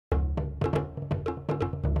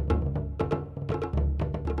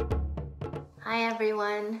Hi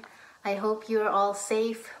everyone. I hope you're all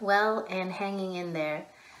safe, well, and hanging in there.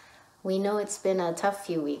 We know it's been a tough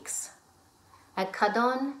few weeks. At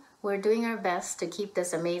kaDON, we're doing our best to keep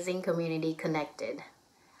this amazing community connected.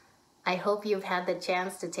 I hope you've had the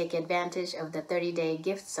chance to take advantage of the 30-day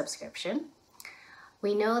gift subscription.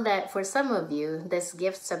 We know that for some of you, this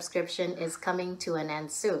gift subscription is coming to an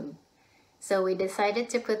end soon. So we decided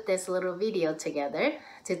to put this little video together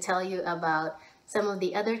to tell you about some of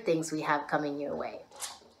the other things we have coming your way.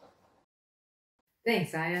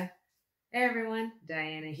 Thanks, Aya. Hey everyone,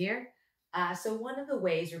 Diana here. So one of the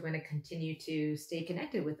ways we're going to continue to stay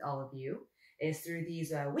connected with all of you is through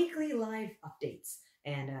these weekly live updates.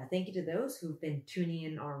 And thank you to those who've been tuning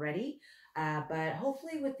in already. But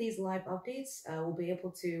hopefully with these live updates, we'll be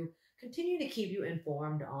able to continue to keep you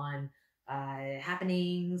informed on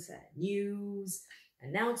happenings, news,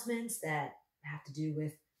 announcements that have to do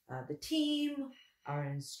with the team, our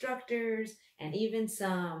instructors, and even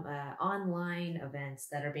some online events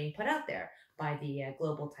that are being put out there by the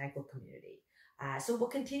global Taiko community. So we'll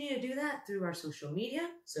continue to do that through our social media,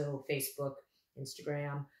 so Facebook,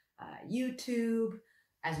 Instagram, YouTube,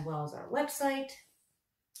 as well as our website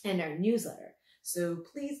and our newsletter. So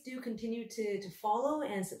please do continue to follow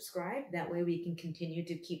and subscribe. That way we can continue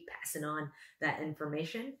to keep passing on that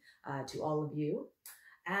information to all of you.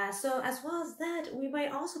 So as well as that, we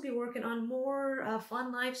might also be working on more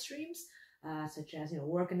fun live streams, such as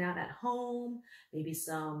working out at home, maybe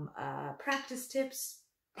some practice tips,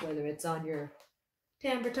 whether it's on your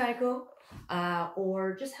timbre taiko,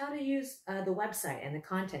 or just how to use the website and the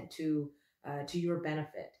content to your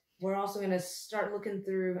benefit. We're also going to start looking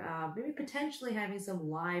through maybe potentially having some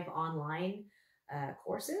live online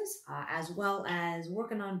courses, as well as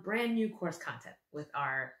working on brand new course content with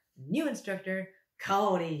our new instructor,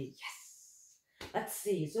 Kaori. Yes. Let's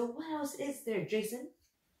see. So what else is there, Jason?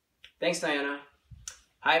 Thanks, Diana.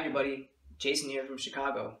 Hi, everybody. Jason here from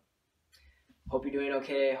Chicago. Hope you're doing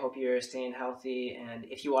okay. Hope you're staying healthy. And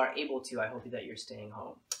if you are able to, I hope that you're staying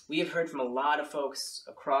home. We have heard from a lot of folks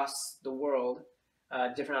across the world,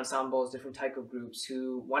 different ensembles, different taiko groups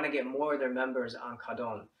who want to get more of their members on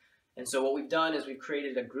kaDON. And so what we've done is we've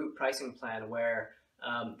created a group pricing plan where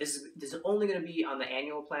this is only going to be on the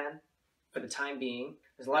annual plan for the time being.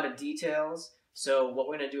 There's a lot of details. So what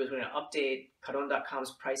we're going to do is we're going to update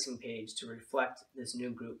kaDON.com's pricing page to reflect this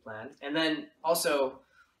new group plan. And then also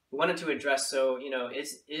we wanted to address, so, it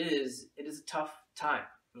is a tough time.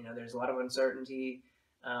 There's a lot of uncertainty,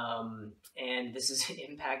 and this is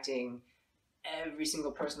impacting every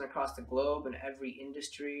single person across the globe and every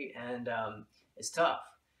industry, and it's tough.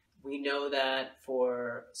 We know that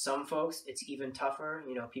for some folks, it's even tougher.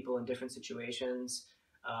 People in different situations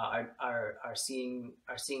are seeing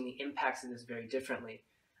the impacts of this very differently.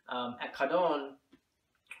 At kaDON,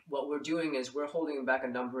 what we're doing is we're holding back a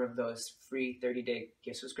number of those free 30-day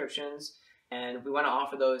gift subscriptions, and we want to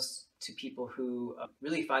offer those to people who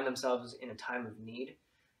really find themselves in a time of need.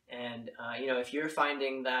 And if you're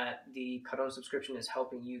finding that the kaDON subscription is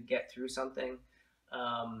helping you get through something,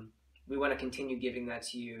 we want to continue giving that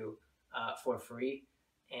to you for free.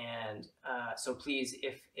 And so please,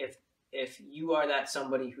 if you are that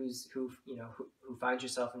somebody who finds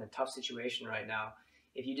yourself in a tough situation right now,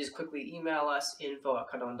 if you just quickly email us,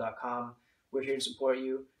 info@kaDON.com, we're here to support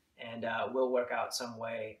you, and we'll work out some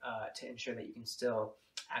way to ensure that you can still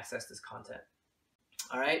access this content.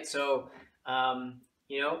 All right, so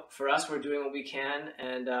for us, we're doing what we can,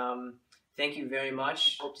 and thank you very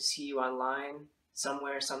much. Hope to see you online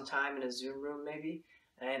somewhere, sometime in a Zoom room maybe,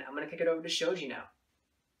 and I'm going to kick it over to Shoji now.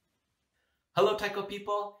 Hello, Taiko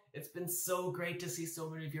people. It's been so great to see so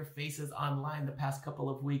many of your faces online the past couple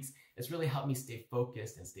of weeks. It's really helped me stay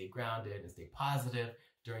focused and stay grounded and stay positive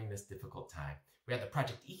during this difficult time. We had the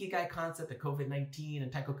Project Ikigai concept, the COVID-19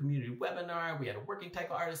 and Taiko community webinar. We had a working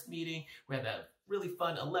Taiko artist meeting. We had that really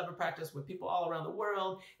fun 11 practice with people all around the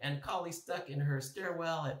world, and Kali stuck in her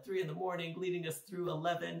stairwell at 3 in the morning, leading us through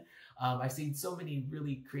 11. I've seen so many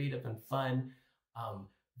really creative and fun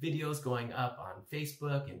videos going up on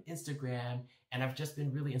Facebook and Instagram, and I've just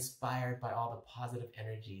been really inspired by all the positive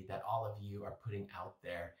energy that all of you are putting out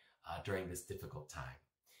there during this difficult time.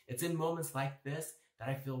 It's in moments like this that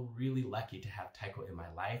I feel really lucky to have Taiko in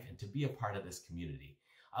my life and to be a part of this community.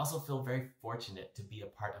 I also feel very fortunate to be a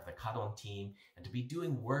part of the kaDON team and to be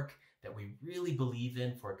doing work that we really believe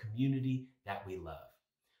in for a community that we love.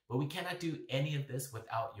 But we cannot do any of this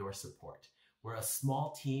without your support. We're a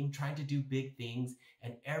small team trying to do big things,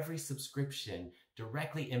 and every subscription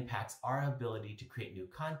directly impacts our ability to create new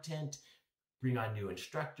content, bring on new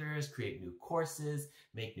instructors, create new courses,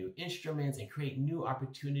 make new instruments, and create new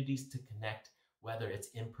opportunities to connect, whether it's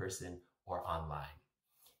in person or online.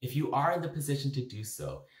 If you are in the position to do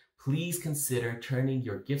so, please consider turning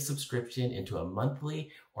your gift subscription into a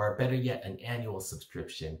monthly or better yet, an annual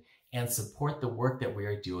subscription and support the work that we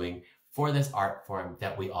are doing for this art form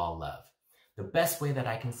that we all love. The best way that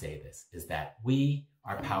I can say this is that we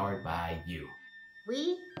are powered by you.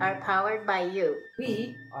 We are powered by you.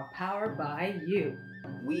 We are powered by you.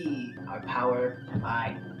 We are powered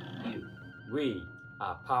by you. We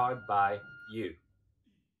are powered by you.